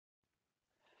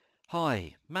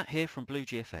Hi, Matt here from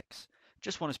Bluegfx.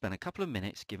 Just want to spend a couple of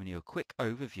minutes giving you a quick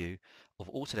overview of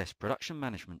Autodesk production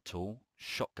management tool,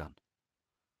 Shotgun.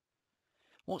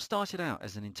 What started out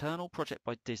as an internal project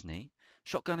by Disney,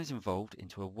 Shotgun has evolved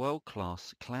into a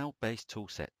world-class cloud-based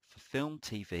toolset for film,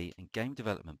 TV and game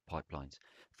development pipelines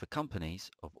for companies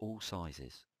of all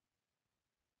sizes.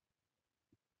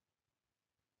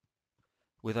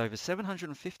 With over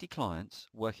 750 clients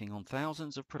working on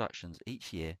thousands of productions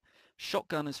each year,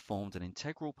 Shotgun has formed an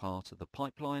integral part of the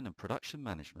pipeline and production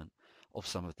management of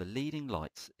some of the leading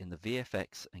lights in the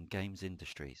VFX and games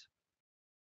industries.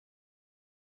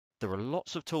 There are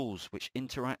lots of tools which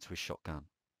interact with Shotgun,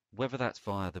 whether that's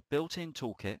via the built-in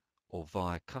toolkit or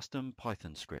via custom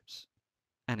Python scripts.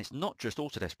 And it's not just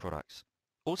Autodesk products.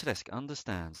 Autodesk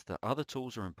understands that other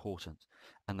tools are important,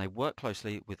 and they work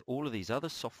closely with all of these other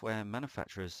software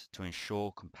manufacturers to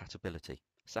ensure compatibility.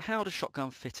 So how does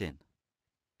Shotgun fit in?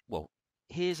 Well,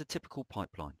 here's a typical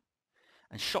pipeline.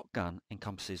 And Shotgun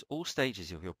encompasses all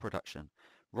stages of your production,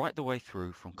 right the way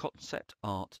through from concept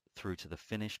art through to the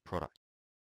finished product.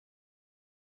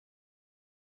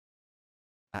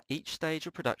 At each stage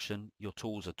of production, your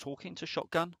tools are talking to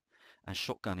Shotgun, and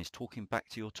Shotgun is talking back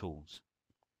to your tools.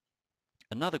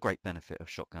 Another great benefit of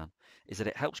Shotgun is that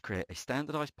it helps create a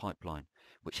standardized pipeline,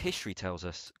 which history tells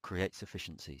us creates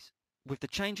efficiencies. With the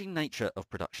changing nature of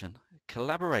production,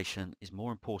 collaboration is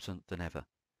more important than ever.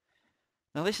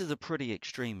 Now this is a pretty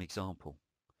extreme example,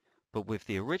 but with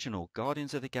the original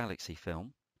Guardians of the Galaxy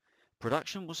film,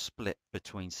 production was split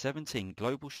between 17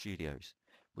 global studios,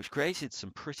 which created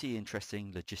some pretty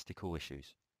interesting logistical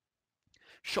issues.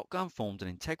 Shotgun formed an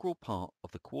integral part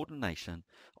of the coordination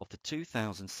of the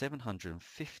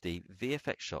 2,750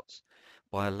 VFX shots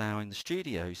by allowing the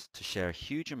studios to share a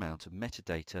huge amount of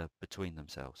metadata between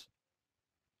themselves.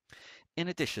 In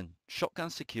addition, Shotgun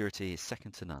security is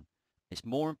second to none. It's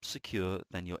more secure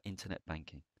than your internet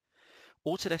banking.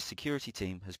 Autodesk security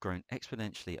team has grown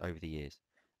exponentially over the years,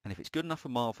 and if it's good enough for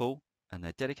Marvel and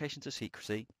their dedication to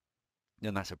secrecy,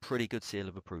 then that's a pretty good seal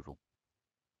of approval.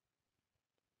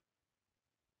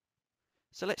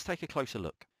 So let's take a closer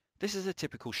look. This is a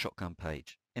typical Shotgun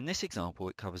page. In this example,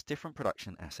 it covers different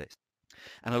production assets.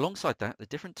 And alongside that, the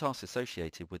different tasks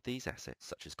associated with these assets,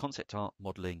 such as concept art,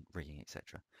 modeling, rigging,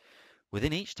 etc.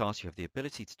 Within each task, you have the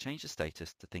ability to change the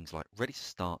status to things like ready to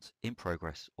start, in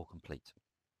progress, or complete.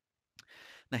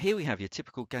 Now here we have your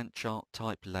typical Gantt chart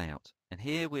type layout. And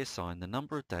here we assign the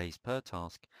number of days per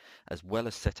task, as well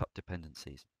as set up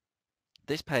dependencies.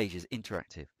 This page is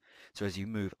interactive, so as you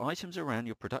move items around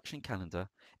your production calendar,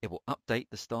 it will update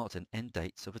the start and end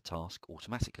dates of a task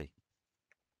automatically.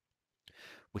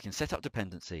 We can set up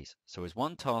dependencies, so as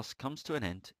one task comes to an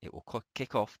end, it will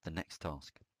kick off the next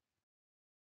task.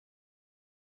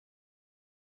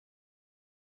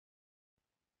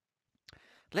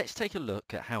 Let's take a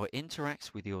look at how it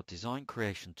interacts with your design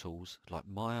creation tools like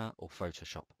Maya or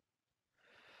Photoshop.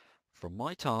 From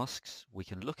My Tasks, we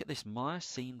can look at this Maya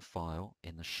scene file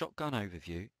in the Shotgun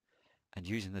overview, and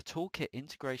using the toolkit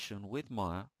integration with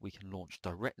Maya, we can launch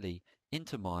directly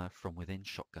into Maya from within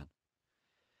Shotgun.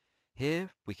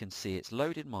 Here we can see it's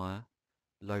loaded Maya,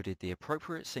 loaded the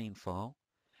appropriate scene file,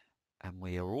 and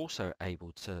we are also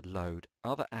able to load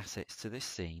other assets to this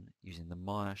scene using the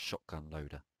Maya Shotgun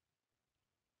loader.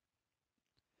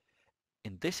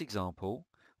 In this example,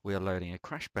 we are loading a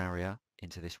crash barrier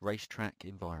into this racetrack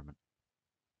environment.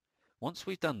 Once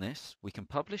we've done this, we can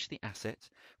publish the asset,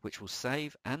 which will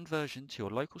save and version to your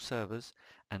local servers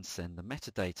and send the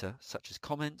metadata, such as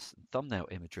comments and thumbnail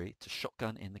imagery, to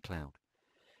Shotgun in the cloud.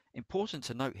 Important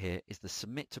to note here is the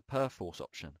Submit to Perforce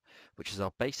option, which is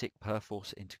our basic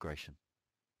Perforce integration.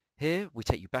 Here we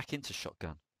take you back into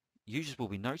Shotgun. Users will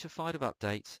be notified of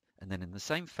updates, and then in the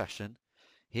same fashion,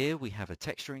 here we have a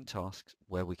texturing task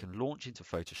where we can launch into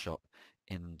Photoshop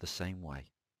in the same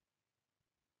way.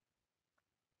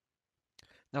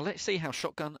 Now let's see how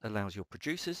Shotgun allows your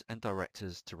producers and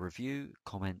directors to review,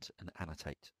 comment, and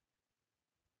annotate.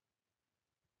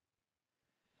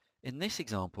 In this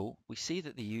example, we see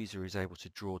that the user is able to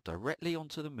draw directly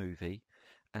onto the movie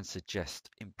and suggest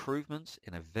improvements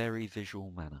in a very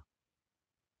visual manner.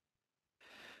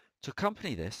 To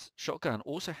accompany this, Shotgun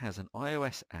also has an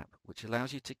iOS app which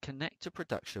allows you to connect to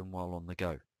production while on the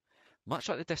go. Much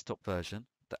like the desktop version,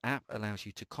 the app allows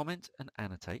you to comment and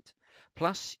annotate,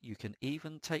 plus you can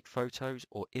even take photos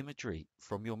or imagery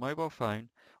from your mobile phone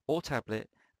or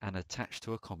tablet and attach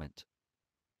to a comment.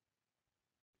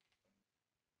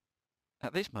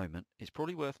 At this moment, it's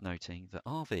probably worth noting that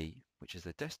RV, which is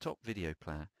the desktop video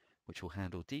player which will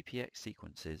handle DPX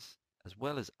sequences as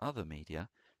well as other media,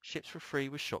 ships for free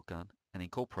with Shotgun and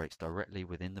incorporates directly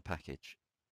within the package.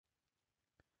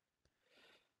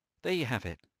 There you have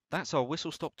it. That's our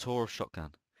whistle-stop tour of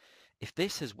Shotgun. If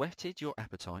this has whetted your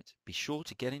appetite, be sure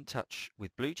to get in touch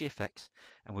with Bluegfx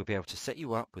and we'll be able to set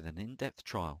you up with an in-depth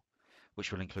trial,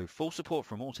 which will include full support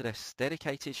from Autodesk's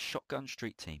dedicated Shotgun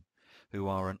Street team, who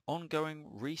are an ongoing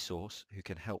resource who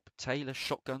can help tailor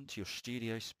Shotgun to your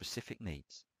studio's specific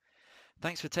needs.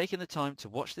 Thanks for taking the time to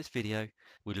watch this video.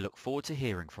 We look forward to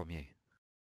hearing from you.